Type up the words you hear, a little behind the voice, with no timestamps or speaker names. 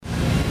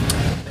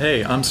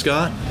Hey, I'm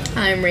Scott,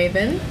 I'm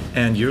Raven.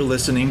 and you're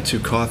listening to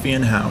Coffee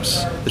and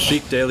House, the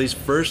Chic Daily's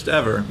first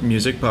ever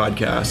music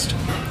podcast.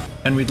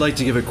 And we'd like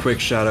to give a quick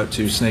shout out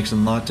to Snakes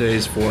and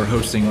Lattes for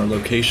hosting our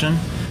location.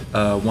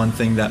 One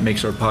thing that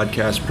makes our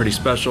podcast pretty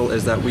special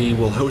is that we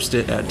will host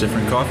it at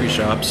different coffee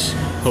shops,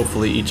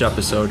 hopefully each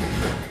episode.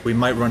 We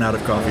might run out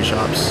of coffee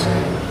shops.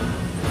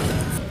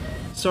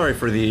 Sorry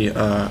for the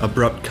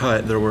abrupt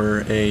cut. There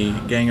were a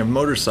gang of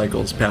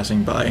motorcycles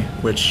passing by,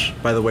 which,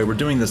 by the way, we're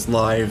doing this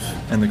live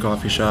in the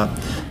coffee shop.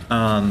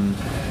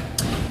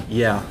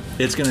 Yeah,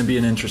 it's going to be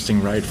an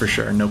interesting ride for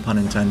sure, no pun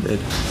intended.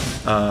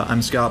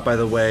 I'm Scott, by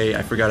the way.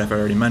 I forgot if I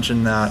already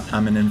mentioned that.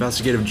 I'm an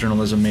investigative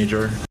journalism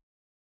major.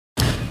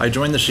 I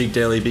joined the Chic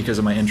Daily because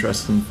of my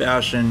interest in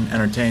fashion,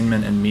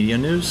 entertainment, and media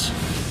news.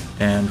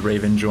 And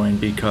Raven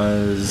joined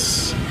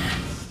because...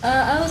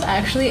 I was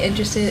actually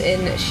interested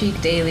in Chic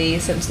Daily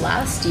since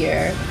last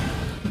year,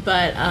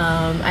 but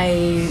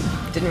I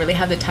didn't really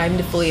have the time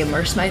to fully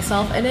immerse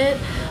myself in it,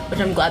 which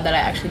I'm glad that I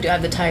actually do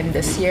have the time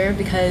this year,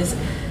 because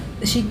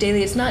the Chic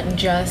Daily is not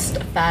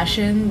just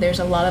fashion. There's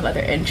a lot of other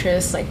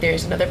interests. Like,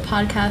 there's another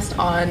podcast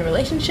on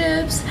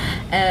relationships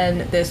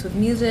and this with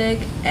music,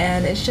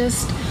 and it's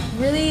just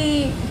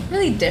really,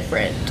 really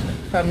different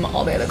from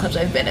all the other clubs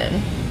I've been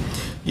in.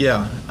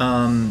 Yeah,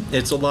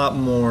 it's a lot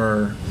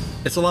more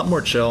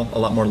chill, a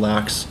lot more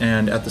lax,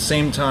 and at the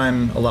same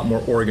time, a lot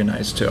more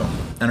organized too.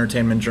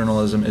 Entertainment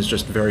journalism is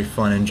just very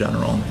fun in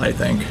general, I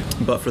think.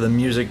 But for the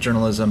music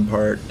journalism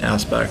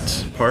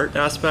aspect,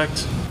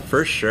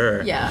 for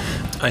sure. Yeah.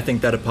 I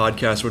think that a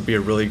podcast would be a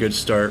really good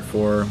start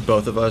for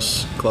both of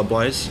us,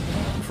 club-wise.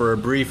 For a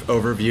brief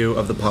overview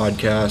of the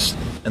podcast,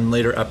 in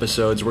later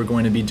episodes, we're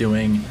going to be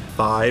doing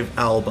 5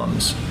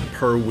 albums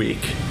per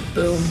week.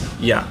 Boom.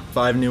 Yeah,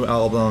 5 new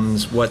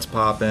albums, what's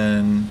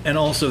poppin', and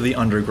also the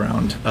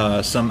underground.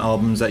 Some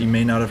albums that you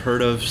may not have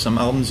heard of, some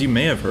albums you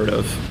may have heard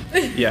of.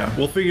 Yeah,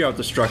 we'll figure out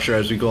the structure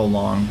as we go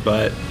along,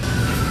 but...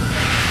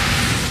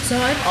 So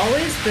I've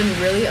always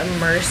been really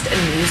immersed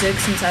in music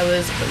since I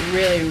was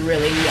really,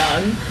 really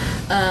young.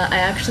 I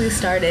actually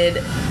started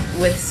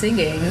with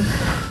singing,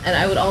 and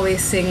I would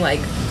always sing,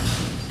 like,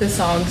 the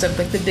songs of,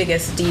 like, the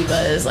biggest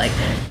divas, like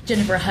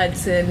Jennifer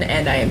Hudson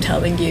and I Am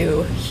Telling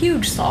You,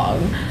 huge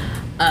song.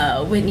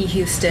 Whitney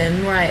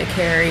Houston, Mariah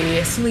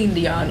Carey, Celine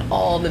Dion,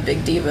 all the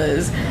big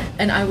divas.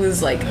 And I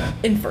was, like,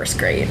 in first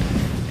grade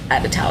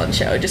at a talent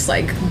show, just,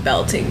 like,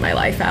 belting my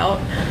life out.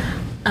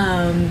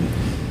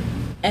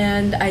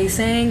 And I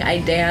sang, I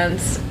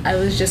danced, I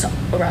was just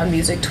around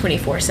music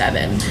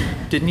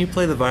 24/7. Didn't you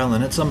play the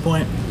violin at some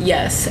point?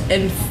 Yes,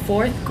 in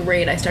 4th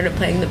grade I started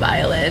playing the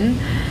violin,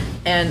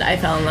 and I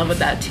fell in love with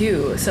that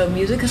too. So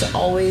music has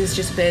always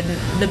just been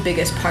the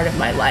biggest part of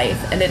my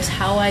life, and it's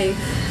how I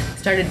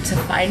started to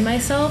find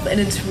myself, and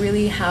it's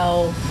really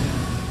how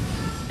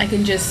I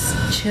can just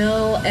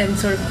chill and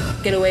sort of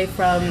get away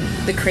from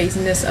the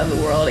craziness of the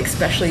world,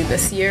 especially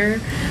this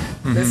year.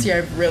 Mm-hmm. This year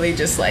I've really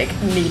just, like,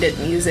 needed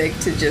music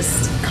to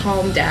just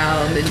calm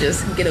down and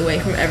just get away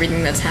from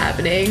everything that's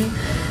happening.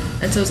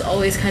 And so it's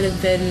always kind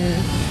of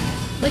been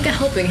like a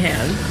helping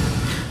hand.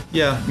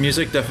 Yeah,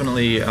 music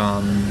definitely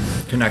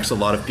connects a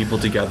lot of people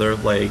together.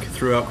 Like,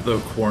 throughout the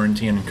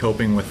quarantine and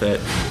coping with it,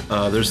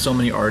 there's so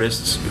many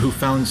artists who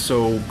found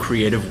so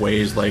creative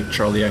ways, like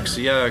Charlie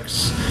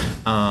XCX,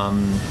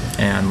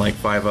 and like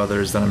 5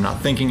 others that I'm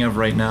not thinking of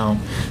right now,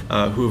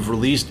 who have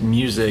released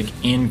music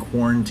in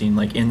quarantine,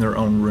 like in their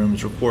own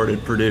rooms,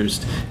 recorded,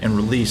 produced, and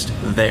released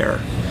there.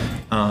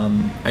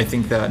 I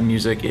think that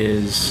music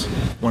is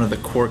one of the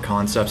core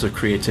concepts of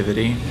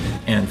creativity,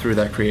 and through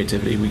that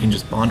creativity we can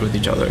just bond with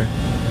each other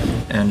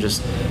and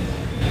just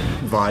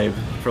vibe,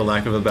 for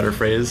lack of a better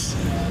phrase.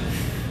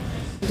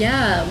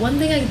 Yeah, one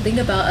thing I think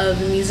about of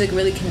music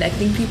really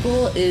connecting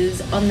people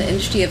is on the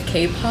industry of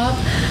K-pop.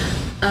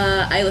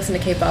 I listen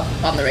to K-pop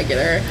on the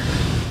regular,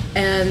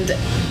 and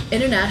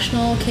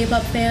international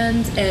K-pop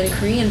fans and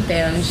Korean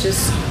fans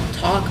just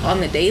talk on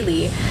the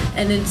daily,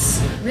 and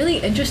it's really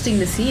interesting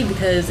to see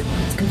because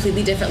it's a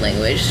completely different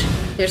language.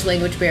 There's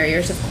language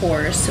barriers, of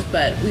course,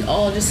 but we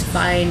all just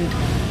find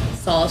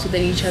solace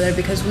within each other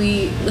because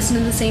we listen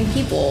to the same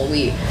people,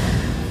 we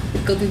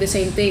go through the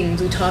same things,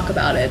 we talk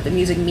about it, the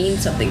music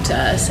means something to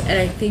us. And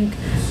I think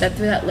that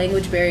through that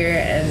language barrier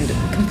and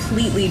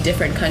completely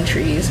different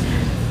countries,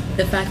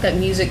 the fact that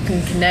music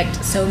can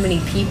connect so many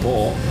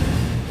people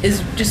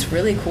is just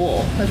really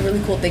cool. That's a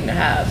really cool thing to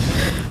have.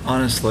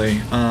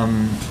 Honestly,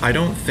 I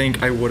don't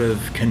think I would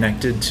have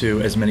connected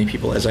to as many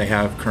people as I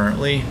have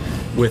currently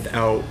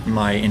without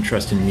my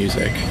interest in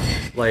music.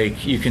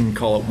 Like, you can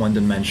call it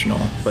one-dimensional,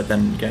 but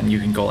then again, you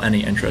can call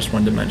any interest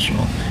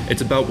one-dimensional.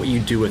 It's about what you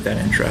do with that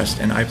interest,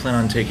 and I plan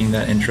on taking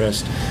that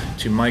interest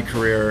to my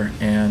career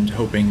and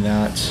hoping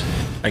that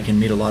I can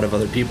meet a lot of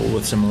other people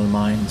with similar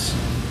minds.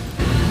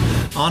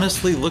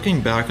 Honestly,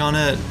 looking back on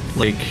it,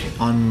 like,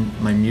 on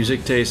my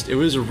music taste, it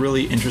was a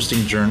really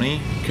interesting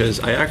journey, because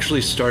I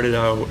actually started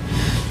out,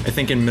 I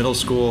think in middle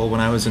school when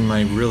I was in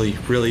my really,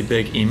 really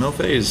big emo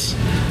phase.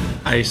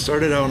 I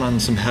started out on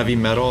some heavy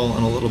metal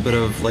and a little bit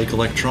of, like,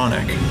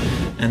 electronic.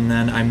 and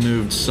then I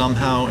moved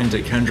somehow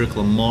into Kendrick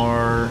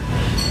Lamar,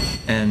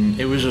 and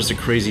it was just a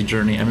crazy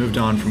journey. I moved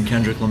on from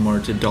Kendrick Lamar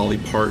to Dolly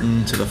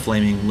Parton to the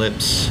Flaming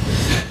Lips,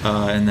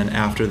 and then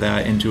after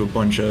that into a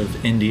bunch of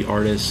indie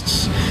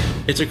artists.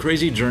 It's a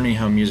crazy journey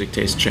how music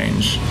tastes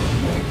change.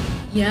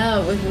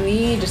 Yeah, with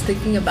me, just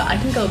thinking about, I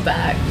can go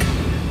back.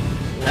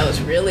 I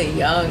was really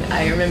young.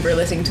 I remember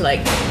listening to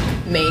like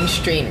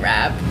mainstream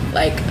rap,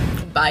 like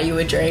Buy You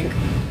a Drink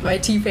by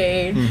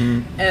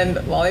T-Pain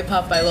and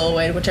Lollipop by Lil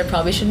Wayne, which I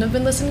probably shouldn't have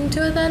been listening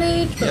to at that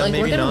age, but Yeah, like we're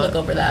maybe gonna not. look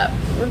over that.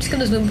 We're just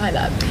gonna zoom by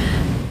that.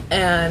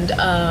 And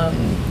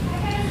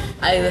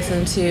I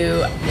listened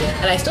to,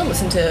 and I still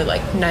listen to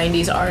like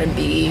 90s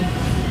R&B,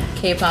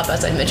 K-pop,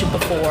 as I mentioned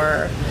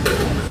before.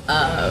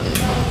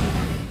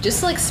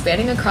 Just like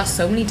spanning across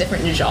so many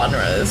different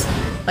genres.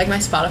 Like my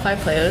Spotify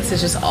playlist is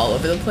just all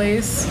over the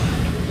place.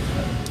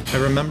 I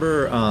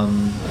remember,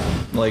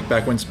 like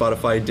back when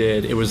Spotify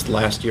did, it was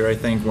last year I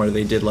think, where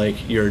they did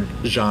like your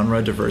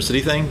genre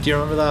diversity thing. Do you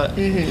remember that?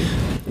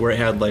 Mm-hmm. Where it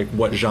had like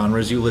what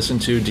genres you listen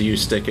to. Do you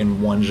stick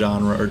in one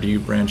genre or do you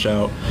branch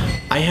out?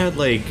 I had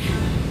like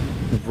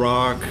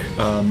rock,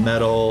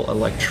 metal,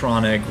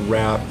 electronic,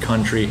 rap,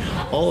 country,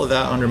 all of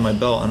that under my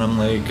belt, and I'm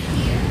like,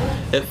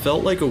 it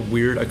felt like a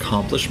weird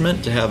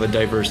accomplishment to have a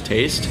diverse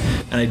taste,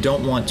 and I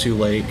don't want to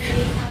like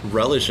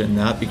relish in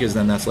that, because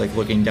then that's like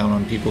looking down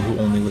on people who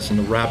only listen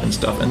to rap and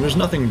stuff, and there's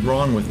nothing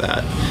wrong with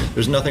that.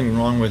 There's nothing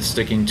wrong with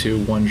sticking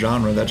to one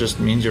genre. That just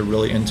means you're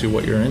really into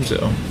what you're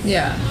into.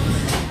 Yeah.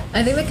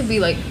 I think that could be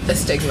like a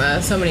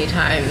stigma so many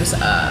times.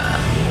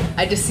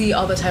 I just see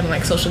all the time on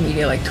like social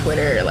media, like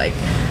Twitter, like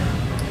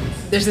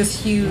there's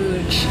this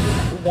huge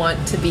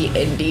want to be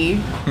indie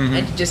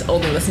and to just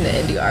only listen to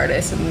indie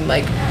artists and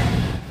like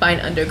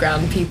find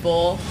underground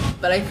people.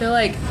 But I feel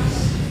like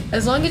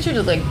as long as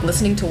you're like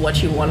listening to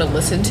what you want to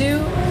listen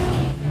to,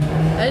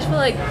 I just feel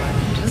like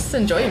just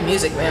enjoy your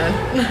music,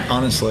 man.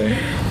 Honestly.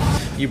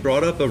 You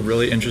brought up a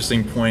really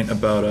interesting point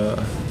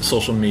about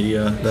social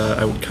media that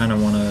I would kind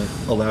of want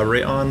to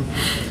elaborate on.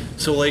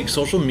 So like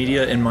social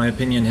media, in my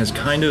opinion, has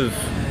kind of,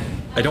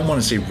 I don't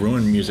want to say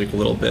ruined music a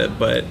little bit,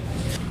 but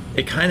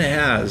it kind of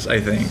has,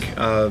 I think.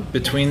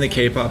 Between the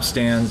K-pop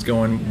stands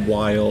going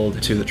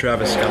wild, to the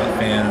Travis Scott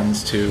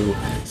fans, to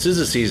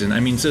SZA season. I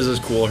mean, SZA's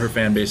cool, her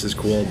fan base is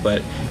cool,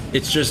 but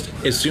it's just,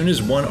 as soon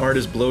as one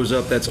artist blows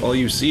up, that's all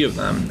you see of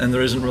them, and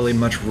there isn't really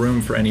much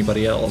room for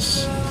anybody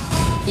else.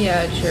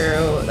 Yeah,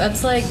 true.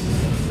 That's like,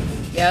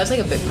 yeah, that's like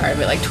a big part of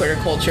it, like Twitter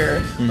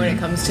culture when it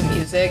comes to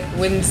music.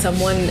 When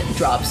someone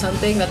drops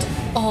something, that's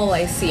all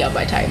I see on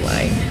my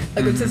timeline.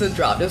 Like when SZA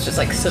dropped, it was just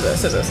like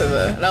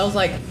SZA. And I was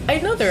like, I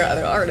know there are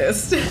other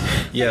artists.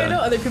 Yeah. Like, I know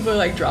other people are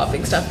like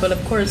dropping stuff, but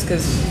of course,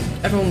 because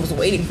everyone was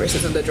waiting for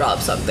SZA to drop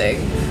something,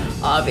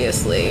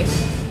 obviously.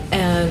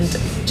 And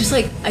just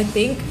like, I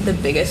think the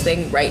biggest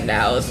thing right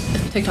now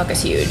is TikTok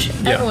is huge.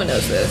 Yeah. Everyone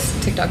knows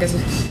this. TikTok is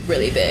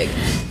really big.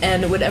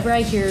 And whenever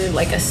I hear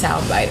like a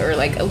soundbite or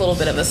like a little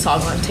bit of a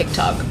song on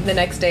TikTok, the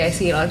next day I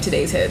see it on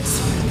Today's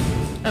Hits.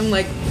 I'm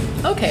like,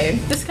 okay,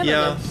 this kind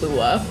of like blew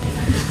up.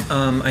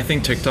 I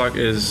think TikTok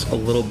is a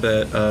little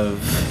bit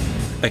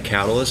of a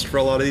catalyst for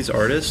a lot of these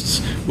artists,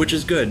 which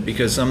is good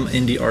because some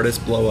indie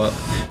artists blow up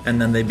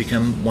and then they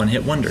become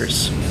one-hit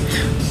wonders.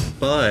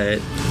 But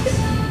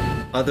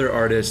other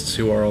artists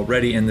who are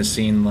already in the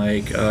scene,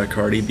 like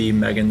Cardi B,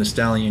 Megan Thee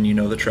Stallion, you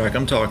know the track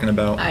I'm talking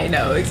about. I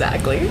know,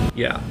 exactly.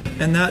 Yeah.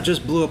 And that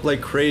just blew up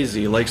like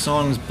crazy. Like,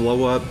 songs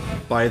blow up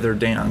by their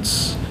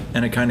dance.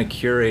 And it kind of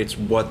curates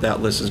what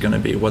that list is going to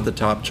be, what the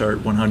top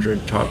chart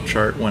 100, top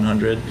chart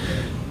 100.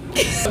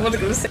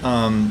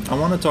 I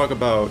want to talk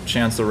about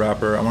Chance the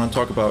Rapper. I want to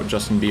talk about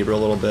Justin Bieber a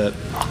little bit.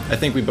 I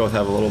think we both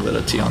have a little bit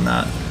of tea on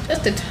that.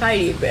 Just a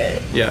tiny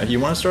bit. Yeah, you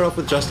want to start off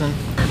with Justin?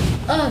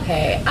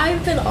 Okay,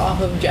 I've been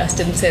off of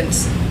Justin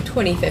since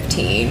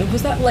 2015.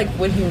 Was that like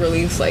when he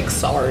released like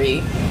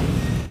Sorry?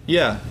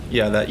 Yeah,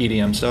 that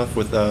EDM stuff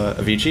with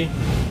Avicii.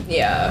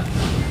 Yeah.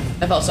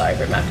 I felt sorry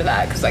for him after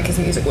that because like his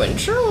music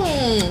went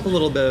A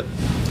little bit.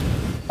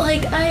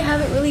 like I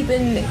haven't really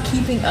been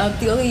keeping up.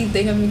 The only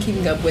thing I've been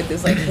keeping up with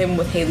is like him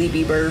with Hailey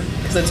Bieber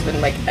because it's been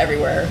like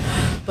everywhere.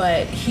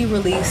 But he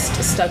released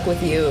Stuck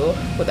With You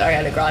with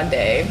Ariana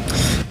Grande.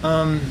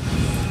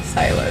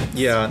 Silence.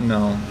 Yeah,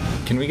 no.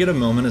 Can we get a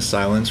moment of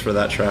silence for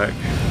that track?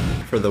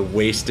 For the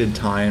wasted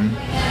time,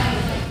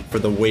 for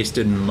the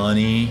wasted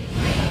money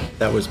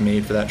that was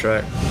made for that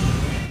track?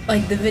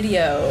 Like the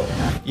video.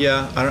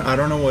 Yeah, I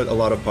don't know what a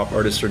lot of pop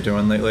artists are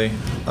doing lately.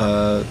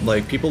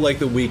 Like, people like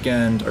The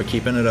Weeknd are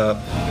keeping it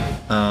up.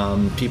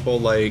 People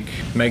like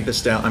Meg Thee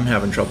Stallion, I'm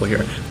having trouble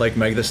here, like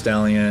Meg Thee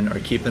Stallion are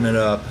keeping it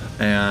up,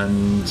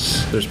 and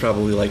there's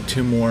probably like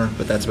two more,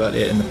 but that's about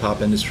it in the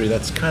pop industry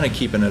that's kind of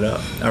keeping it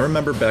up. I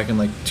remember back in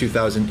like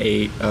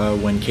 2008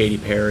 when Katy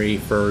Perry,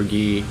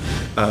 Fergie,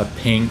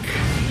 Pink,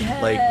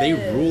 like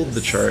they ruled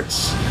the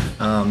charts.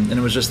 And it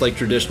was just like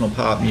traditional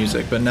pop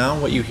music, but now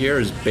what you hear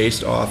is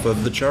based off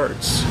of the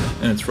charts,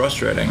 and it's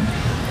frustrating.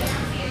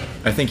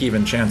 I think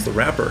even Chance the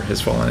Rapper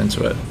has fallen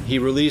into it. He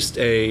released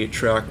a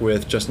track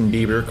with Justin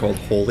Bieber called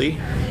Holy,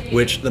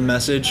 which the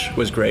message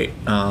was great.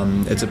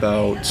 It's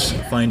about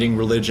finding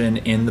religion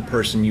in the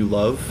person you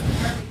love,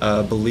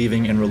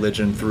 believing in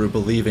religion through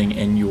believing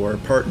in your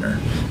partner.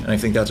 And I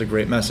think that's a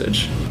great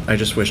message. I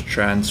just wish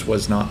Chance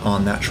was not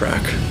on that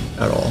track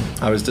at all.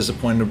 I was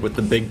disappointed with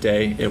The Big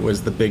Day. It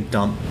was the big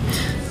dump.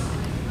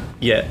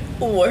 Yet.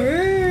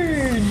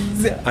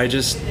 Words! I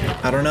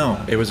don't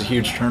know. It was a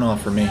huge turnoff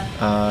for me.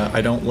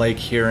 I don't like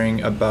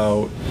hearing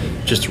about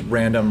just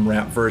random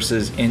rap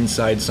verses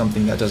inside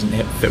something that doesn't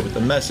fit with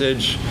the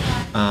message.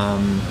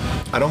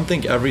 I don't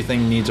think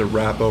everything needs a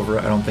rap over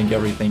it. I don't think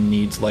everything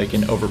needs like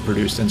an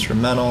overproduced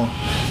instrumental.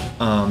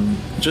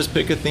 Just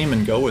pick a theme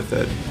and go with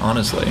it,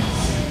 honestly.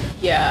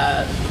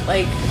 Yeah,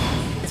 like,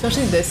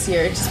 especially this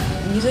year, just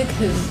music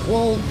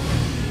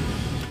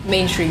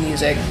mainstream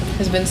music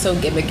has been so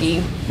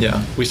gimmicky.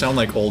 Yeah, we sound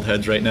like old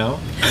heads right now.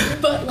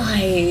 But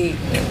like,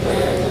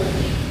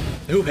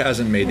 who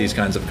hasn't made these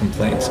kinds of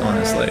complaints,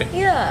 honestly?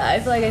 Yeah, I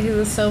feel like I do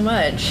this so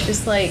much.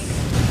 Just make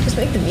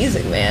the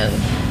music, man.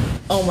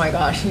 Oh my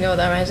gosh, you know what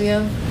that reminds me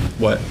of?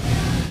 What?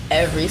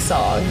 Every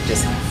song,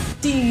 just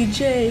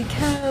DJ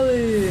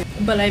Khaled.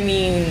 But I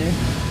mean,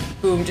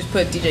 boom, just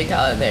put DJ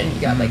Khaled in there and you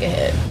got like a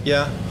hit.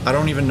 Yeah, I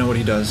don't even know what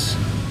he does.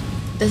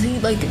 Does he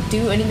like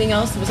do anything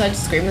else besides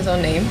scream his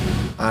own name?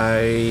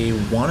 I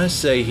want to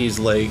say he's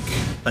like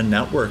a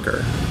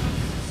networker.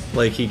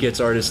 Like he gets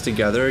artists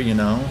together, you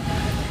know?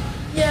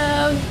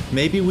 Yeah.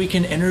 Maybe we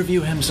can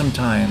interview him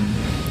sometime.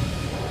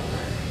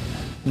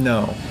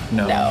 No.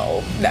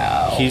 No.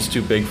 He's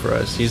too big for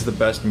us. He's the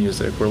best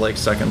music. We're like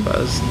second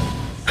best.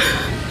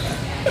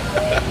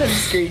 That's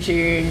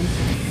screeching.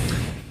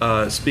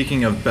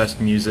 Speaking of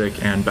best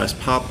music and best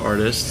pop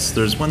artists,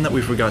 there's one that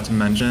we forgot to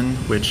mention,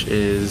 which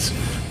is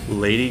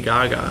Lady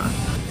Gaga.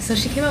 So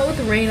she came out with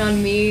Rain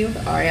on Me with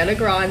Ariana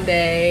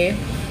Grande.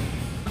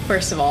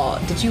 First of all,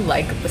 did you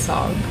like the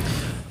song?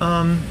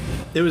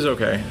 It was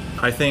okay.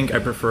 I think I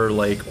prefer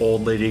like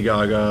old Lady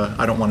Gaga.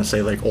 I don't want to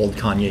say like old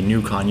Kanye,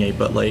 new Kanye,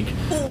 but like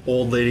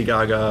old Lady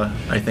Gaga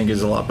I think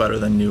is a lot better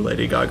than new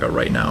Lady Gaga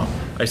right now.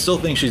 I still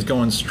think she's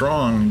going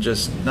strong,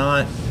 just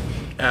not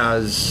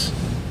as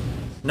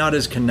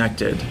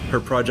connected. Her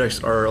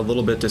projects are a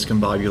little bit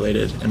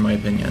discombobulated, in my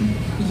opinion.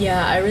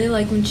 Yeah, I really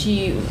like when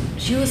she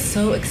was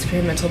so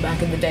experimental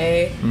back in the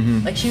day.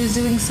 Mm-hmm. Like she was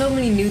doing so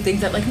many new things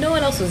that like no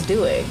one else was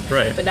doing.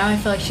 Right. But now I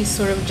feel like she's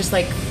sort of just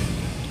like,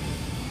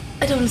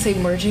 I don't want to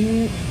say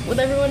merging with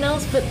everyone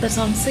else, but that's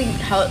honestly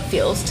how it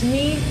feels to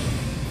me.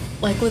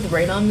 Like with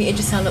Rain on Me, it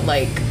just sounded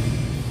like,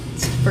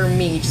 for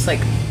me, just like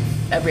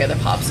every other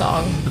pop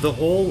song. The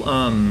whole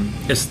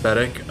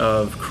aesthetic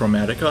of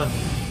Chromatica,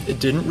 it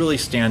didn't really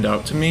stand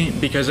out to me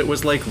because it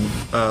was like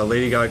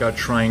Lady Gaga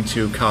trying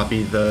to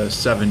copy the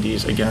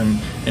 70s again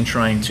and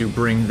trying to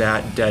bring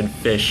that dead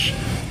fish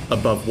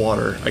above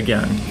water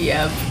again.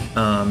 Yeah.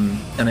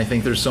 And I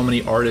think there's so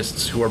many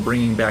artists who are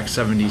bringing back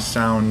 70s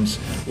sounds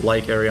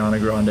like Ariana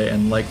Grande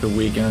and like The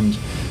Weeknd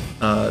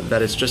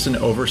that it's just an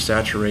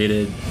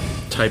oversaturated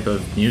type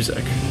of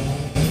music.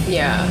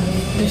 Yeah,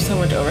 there's so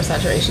much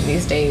oversaturation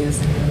these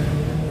days.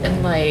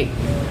 And like,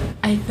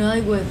 I feel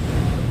like with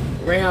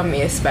Rain on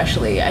Me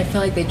especially, I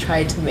feel like they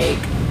tried to make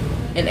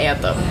an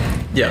anthem.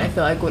 Yeah. And I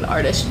feel like when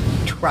artists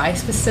try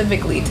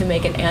specifically to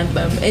make an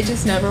anthem, it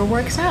just never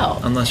works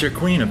out. Unless you're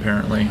Queen,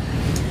 apparently.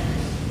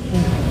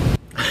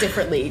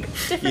 Different league.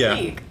 Yeah.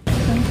 League.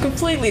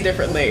 Completely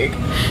different league.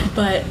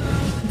 But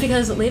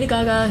because Lady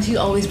Gaga, she's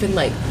always been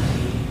like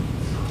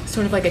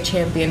sort of like a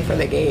champion for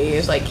the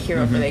gays, like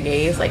hero for the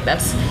gays. Like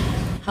that's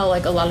how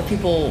like a lot of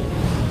people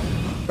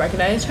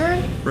recognize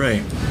her.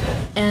 Right.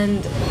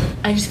 And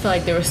I just feel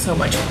like there was so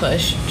much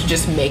push to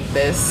just make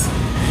this.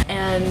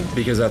 And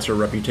because that's her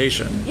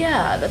reputation.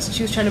 yeah, that's what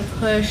she was trying to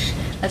push.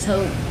 That's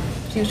how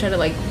she was trying to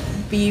like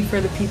be for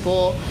the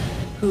people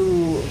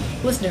who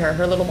listen to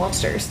her little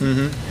monsters.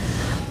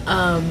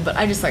 But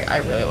I just like, I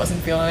really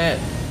wasn't feeling it.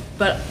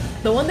 But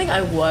the one thing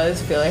I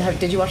was feeling,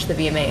 did you watch the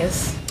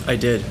VMAs? I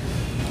did.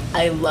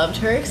 I loved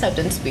her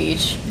acceptance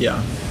speech.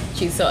 Yeah.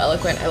 She's so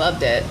eloquent. I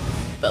loved it.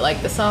 But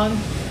like the song,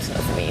 it's not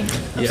for me.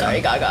 I'm Yeah.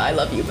 sorry, Gaga. I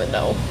love you, but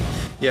no.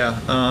 Yeah.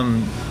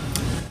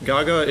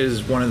 Gaga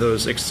is one of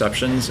those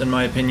exceptions, in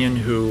my opinion,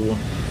 who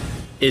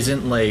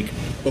isn't like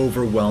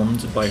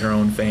overwhelmed by her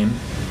own fame.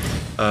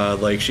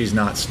 Like she's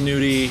not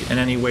snooty in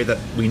any way that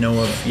we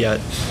know of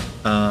yet.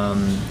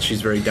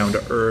 She's very down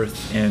to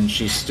earth, and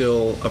she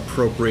still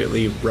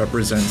appropriately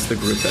represents the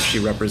group that she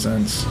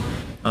represents.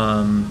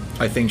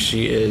 I think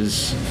she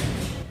is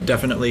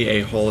definitely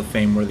a Hall of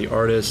Fame worthy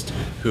artist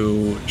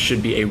who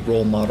should be a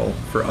role model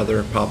for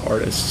other pop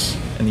artists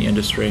in the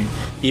industry.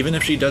 Even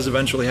if she does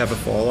eventually have a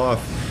fall off,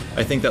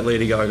 I think that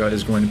Lady Gaga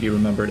is going to be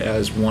remembered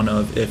as one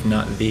of, if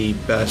not the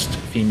best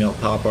female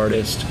pop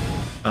artist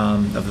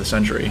of the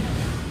century.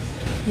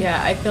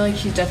 Yeah, I feel like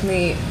she's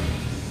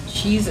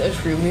a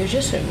true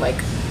musician. Like,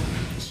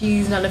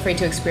 she's not afraid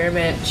to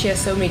experiment. She has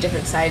so many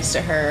different sides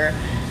to her.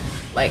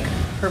 Like,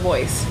 her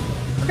voice.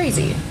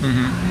 Crazy.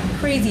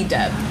 Crazy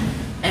depth.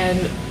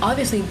 And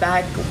obviously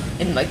back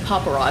in like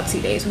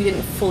paparazzi days, we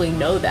didn't fully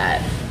know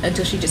that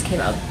until she just came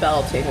out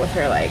belting with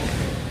her like,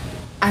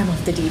 I'm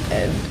off the deep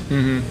end.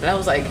 And I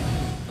was like,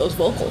 those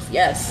vocals,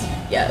 yes.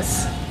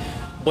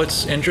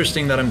 What's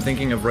interesting that I'm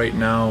thinking of right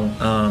now,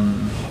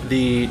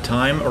 the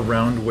time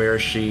around where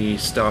she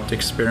stopped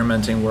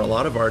experimenting, where a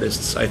lot of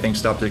artists, I think,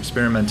 stopped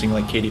experimenting,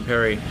 like Katy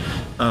Perry,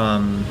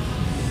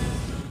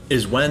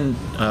 is when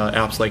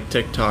apps like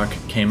TikTok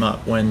came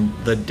up, when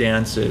the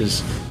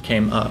dances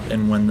came up,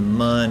 and when the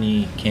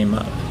money came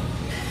up.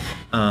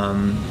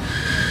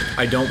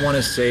 I don't want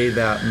to say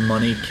that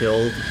money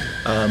killed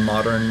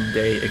modern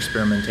day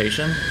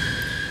experimentation,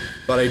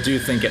 but I do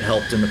think it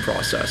helped in the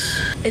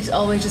process. It's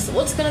always just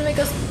what's gonna make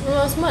us the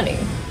most money,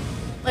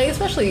 like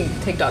especially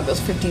TikTok, those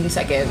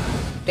 15-second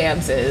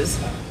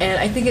dances. And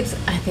I think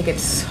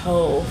it's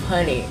so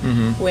funny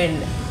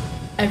when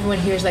everyone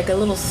hears like a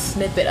little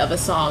snippet of a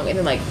song and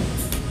then like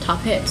top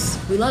hits,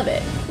 we love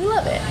it,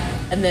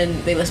 and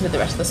then they listen to the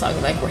rest of the song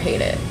and like we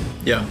hate it.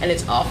 Yeah. And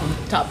it's off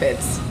of top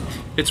hits.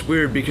 It's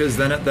weird because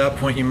then at that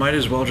point you might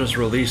as well just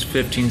release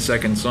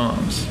 15-second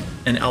songs,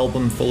 an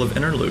album full of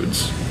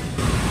interludes.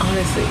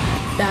 Honestly,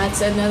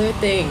 that's another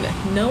thing.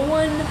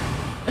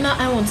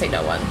 I won't say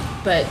no one,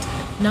 but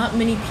not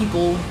many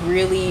people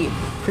really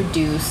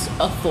produce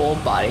a full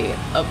body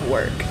of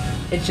work.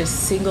 It's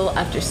just single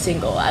after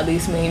single, at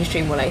least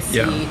mainstream when I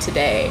see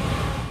today.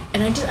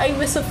 And I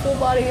miss a full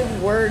body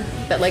of work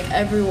that like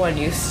everyone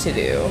used to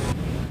do.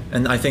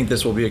 And I think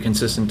this will be a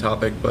consistent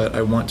topic, but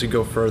I want to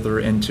go further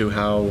into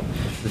how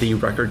the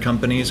record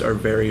companies are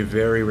very,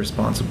 very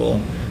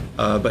responsible,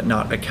 but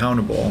not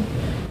accountable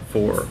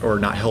for, or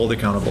not held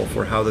accountable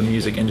for, how the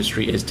music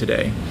industry is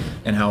today,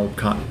 and how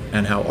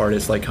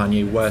artists like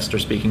Kanye West are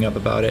speaking up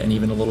about it, and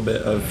even a little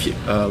bit of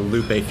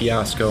Lupe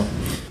Fiasco.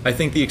 I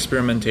think the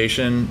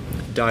experimentation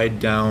died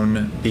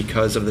down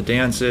because of the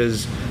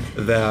dances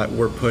that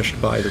were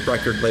pushed by the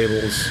record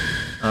labels,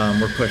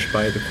 were pushed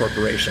by the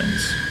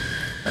corporations.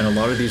 And a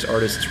lot of these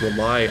artists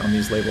rely on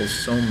these labels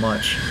so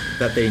much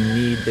that they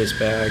need this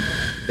bag.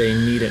 They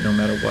need it no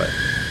matter what.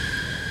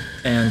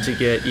 And to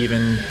get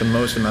even the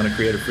most amount of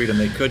creative freedom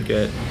they could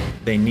get,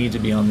 they need to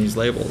be on these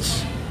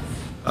labels.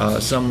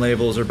 Some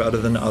labels are better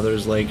than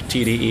others, like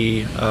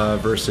TDE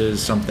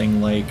versus something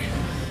like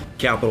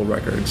Capitol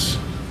Records.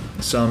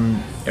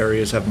 Some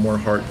areas have more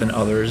heart than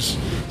others.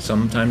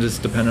 Sometimes it's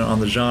dependent on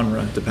the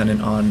genre,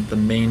 dependent on the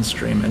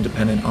mainstream, and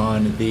dependent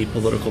on the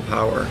political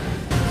power.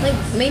 Like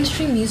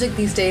mainstream music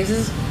these days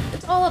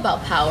it's all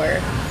about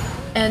power.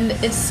 And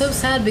it's so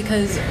sad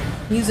because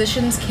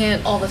musicians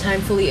can't all the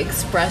time fully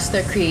express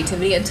their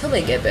creativity until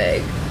they get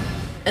big.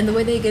 And the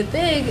way they get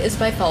big is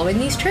by following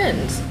these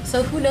trends.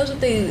 So who knows if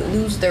they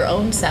lose their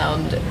own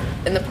sound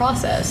in the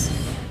process.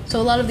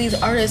 So a lot of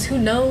these artists, who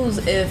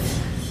knows if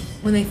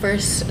when they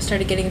first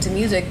started getting into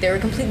music, they were a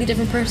completely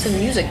different person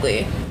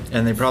musically.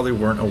 And they probably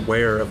weren't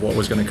aware of what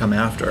was going to come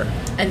after.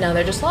 And now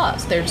they're just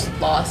lost. They're just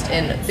lost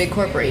in big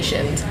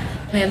corporations,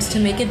 plans to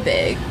make it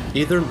big.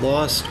 Either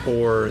lost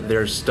or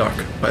they're stuck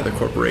by the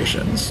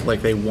corporations.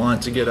 Like they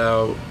want to get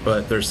out,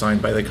 but they're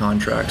signed by the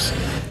contracts.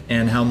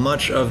 And how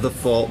much of the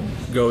fault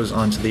goes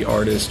onto the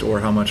artist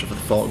or how much of the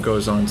fault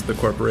goes onto the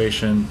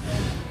corporation,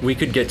 we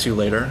could get to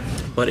later.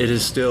 But it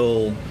is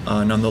still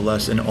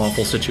nonetheless an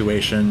awful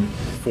situation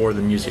for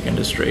the music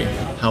industry.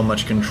 How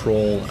much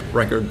control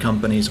record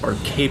companies are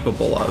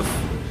capable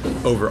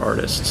of over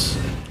artists.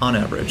 On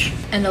average.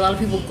 And a lot of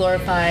people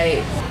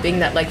glorify being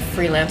that like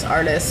freelance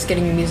artist,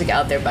 getting your music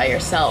out there by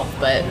yourself,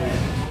 but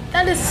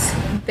that is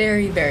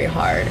very, very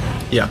hard.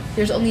 Yeah.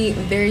 There's only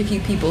very few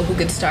people who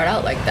could start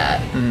out like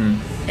that.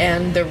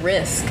 And the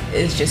risk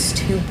is just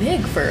too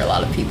big for a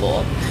lot of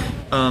people.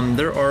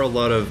 There are a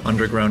lot of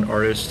underground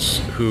artists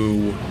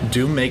who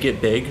do make it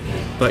big,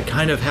 but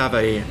kind of have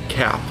a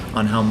cap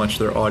on how much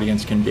their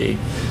audience can be.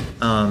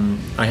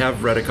 I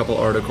have read a couple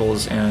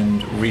articles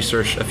and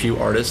researched a few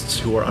artists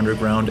who are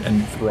underground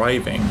and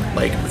thriving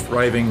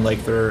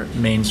like they're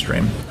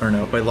mainstream,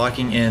 by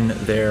locking in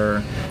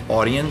their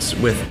audience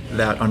with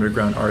that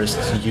underground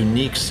artist's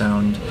unique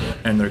sound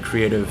and their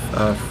creative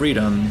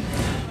freedom.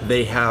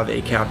 They have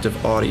a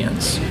captive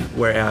audience,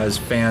 whereas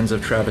fans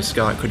of Travis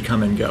Scott could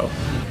come and go.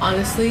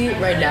 Honestly,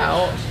 right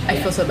now, I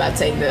feel so bad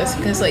saying this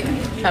because like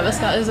Travis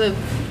Scott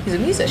he's a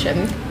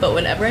musician, but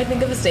whenever I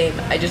think of his name,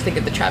 I just think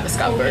of the Travis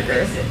Scott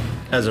burger.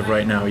 As of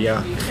right now,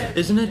 yeah.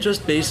 Isn't it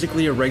just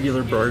basically a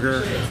regular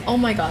burger? Oh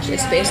my gosh,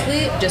 it's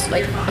basically just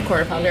like a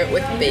quarter pounder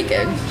with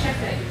bacon.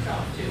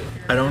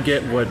 I don't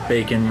get what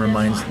bacon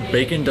reminds.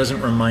 Bacon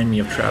doesn't remind me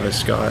of Travis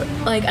Scott.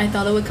 Like, I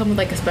thought it would come with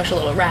like a special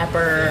little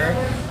wrapper,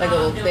 like a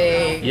little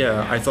thing.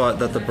 Yeah, I thought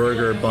that the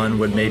burger bun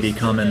would maybe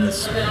come in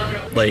this,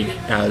 like,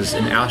 as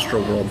an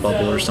Astroworld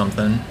bubble or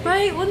something.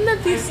 Right? Wouldn't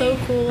that be so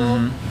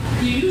cool?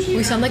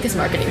 We sound like his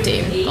marketing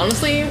team.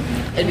 Honestly,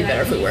 it'd be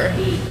better if we were.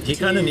 He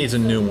kind of needs a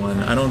new one.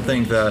 I don't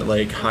think that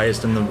like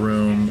Highest in the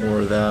Room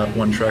or that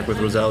one track with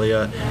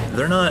Rosalia,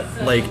 they're not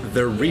like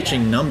they're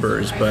reaching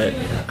numbers, but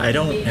I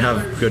don't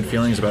have good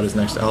feelings about his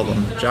next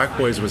album. Jack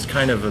Boys was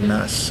kind of a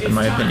mess, in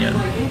my opinion.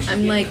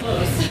 I'm like,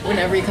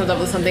 whenever he comes up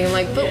with something, I'm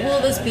like, but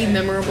will this be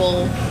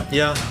memorable?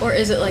 Yeah. Or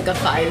is it like a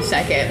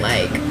 5-second,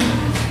 like,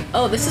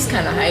 oh, this is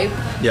kind of hype,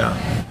 Yeah.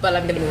 but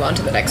I'm gonna move on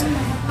to the next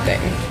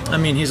thing. I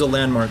mean, he's a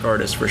landmark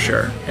artist for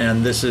sure.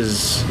 And this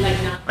is,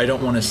 I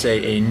don't want to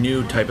say a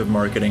new type of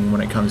marketing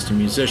when it comes to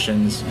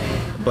musicians,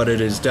 but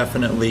it is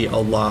definitely a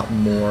lot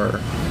more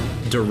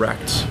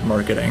direct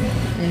marketing,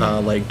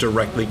 like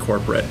directly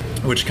corporate,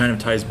 which kind of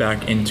ties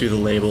back into the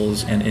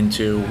labels and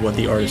into what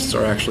the artists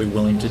are actually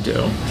willing to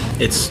do.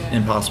 It's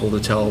impossible to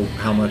tell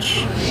how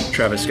much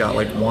Travis Scott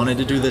like wanted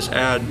to do this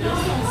ad.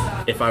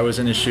 If I was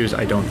in his shoes,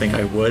 I don't think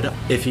I would.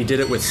 If he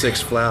did it with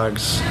Six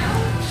Flags,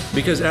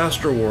 because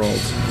Astroworld.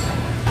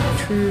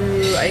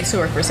 True. I used to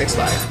work for Six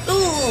Flags.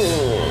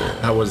 Ooh.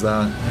 How was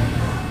that?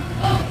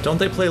 Don't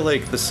they play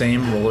like the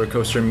same roller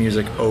coaster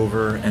music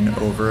over and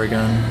over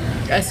again?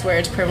 I swear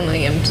it's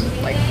permanently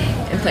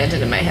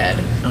implanted in my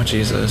head. Oh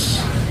Jesus.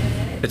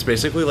 It's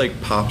basically like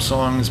pop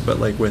songs, but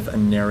like with a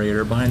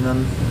narrator behind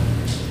them.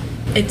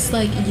 It's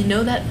like, you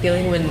know that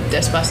feeling when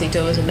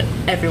Despacito is in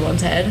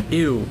everyone's head?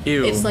 Ew.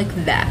 It's like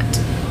that.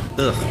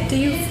 Ugh. Do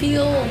you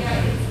feel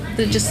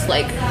the just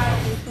like...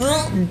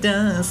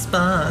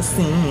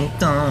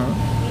 Despacito.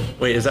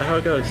 Wait, is that how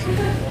it goes?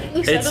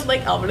 You sounded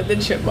like Alvin and the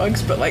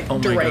Chipmunks, but like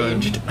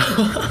deranged.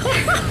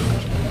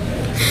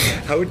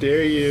 How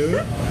dare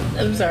you?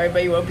 I'm sorry,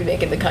 but you won't be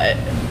making the cut.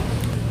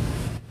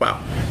 Wow.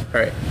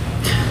 All right.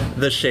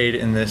 The shade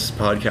in this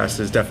podcast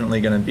is definitely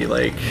going to be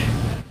like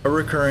a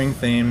recurring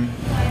theme.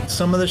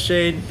 Some of the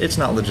shade, it's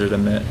not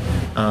legitimate.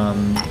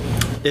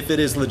 If it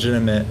is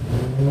legitimate,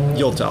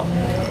 you'll tell.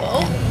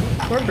 Well,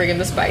 we're bringing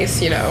the spice,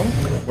 you know.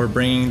 We're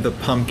bringing the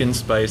pumpkin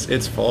spice.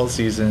 It's fall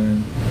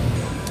season.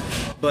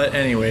 But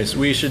anyways,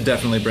 we should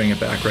definitely bring it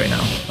back right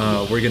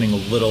now. We're getting a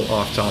little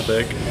off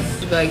topic.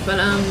 Like,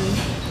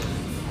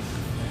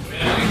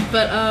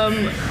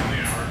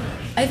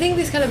 I think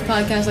these kind of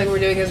podcasts like we're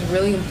doing is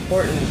really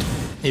important.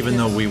 Even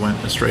though we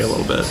went astray a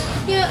little bit.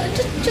 Yeah,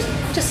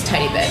 just a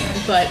tiny bit.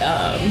 But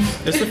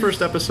It's the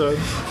first episode.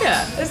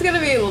 yeah, it's gonna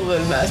be a little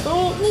bit of a mess, but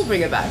we'll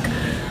bring it back.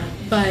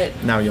 But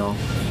Now y'all.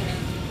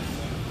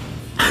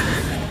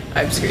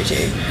 I'm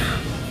screeching.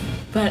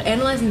 But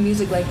analyzing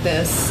music like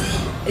this,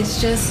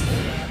 it's just,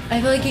 I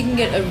feel like you can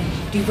get a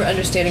deeper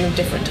understanding of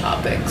different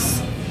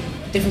topics,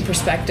 different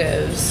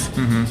perspectives,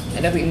 and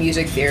definitely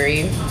music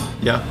theory.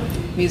 Yeah.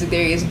 Music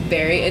theory is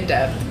very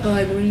in-depth, but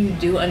like when you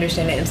do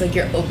understand it, it's like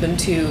you're open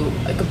to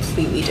a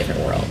completely different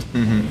world.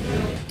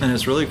 And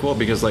it's really cool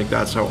because like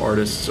that's how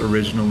artists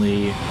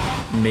originally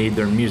made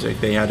their music.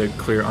 They had a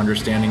clear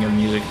understanding of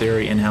music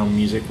theory and how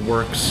music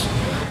works.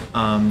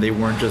 They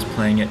weren't just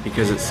playing it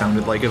because it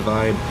sounded like a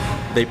vibe.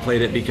 They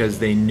played it because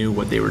they knew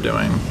what they were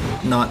doing.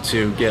 Not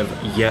to give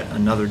yet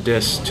another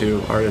diss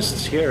to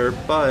artists here,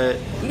 but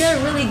You gotta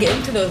really get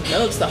into those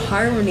notes, the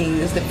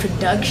harmonies, the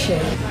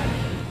production.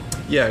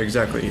 yeah,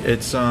 exactly.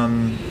 It's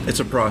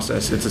a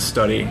process. It's a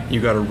study. You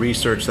got to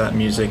research that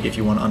music if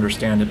you want to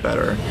understand it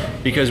better.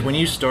 Because when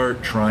you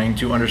start trying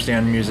to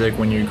understand music,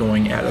 when you're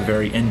going at a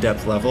very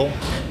in-depth level,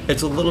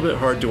 it's a little bit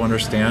hard to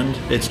understand.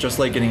 It's just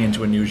like getting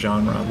into a new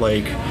genre.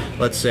 Like,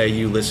 let's say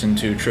you listen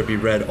to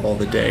Trippie Redd all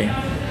the day.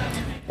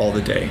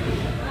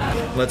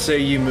 Let's say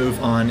you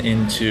move on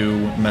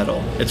into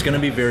metal. It's going to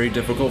be very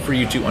difficult for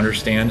you to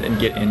understand and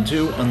get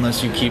into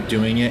unless you keep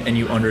doing it and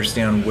you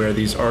understand where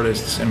these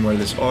artists and where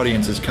this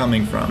audience is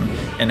coming from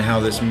and how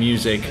this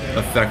music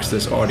affects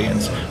this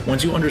audience.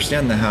 Once you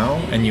understand the how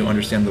and you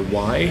understand the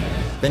why,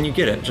 then you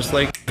get it. Just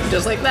like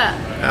that.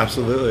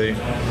 Absolutely.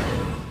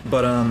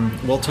 But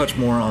we'll touch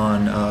more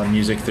on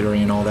music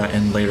theory and all that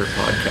in later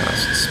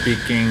podcasts.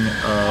 Speaking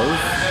of,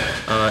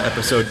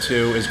 episode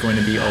 2 is going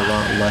to be a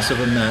lot less of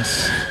a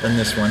mess than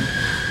this one.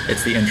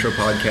 It's the intro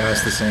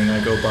podcast. The saying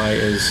I go by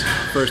is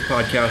first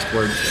podcast,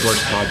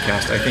 worst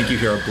podcast. I think you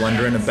hear a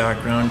blender in the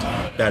background.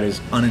 That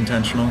is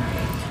unintentional.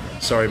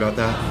 Sorry about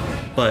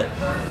that. But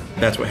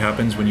that's what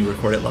happens when you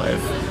record it live.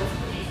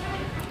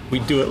 We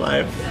do it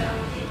live.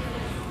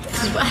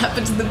 This is what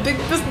happens in the big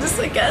business,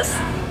 I guess.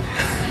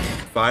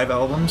 5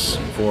 albums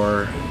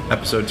for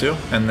episode 2,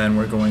 and then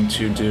we're going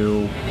to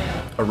do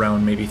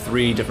around maybe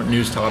 3 different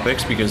news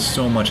topics because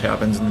so much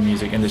happens in the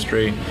music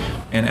industry.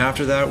 And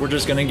after that, we're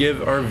just going to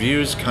give our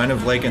views kind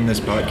of like in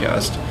this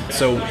podcast.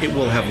 So it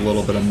will have a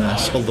little bit of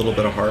mess, a little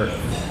bit of heart.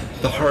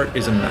 The heart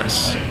is a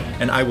mess.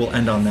 And I will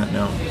end on that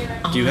note.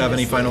 Do you have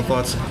any final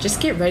thoughts?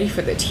 Just get ready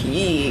for the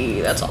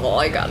tea. That's all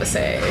I gotta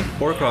say.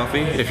 Or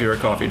coffee, if you're a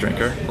coffee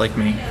drinker, like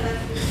me.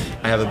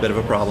 I have a bit of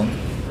a problem.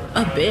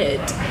 A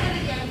bit.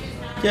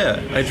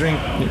 Yeah, I drink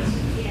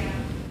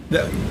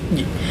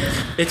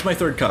It's my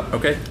third cup,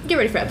 okay? Get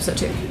ready for episode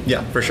 2.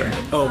 Yeah, for sure.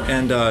 Oh,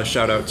 and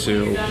shout out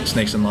to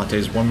Snakes and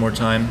Lattes one more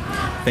time.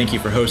 Thank you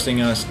for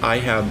hosting us. I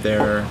have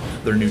their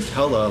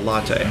Nutella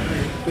latte.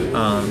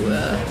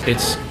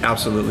 It's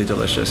absolutely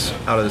delicious.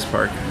 Out of this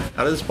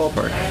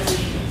ballpark.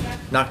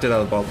 Knocked it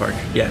out of the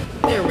ballpark. Yeah.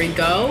 There we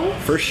go.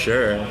 For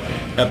sure.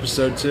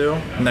 Episode 2,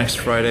 next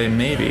Friday,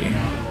 maybe.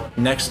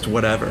 Next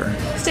whatever.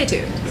 Stay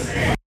tuned.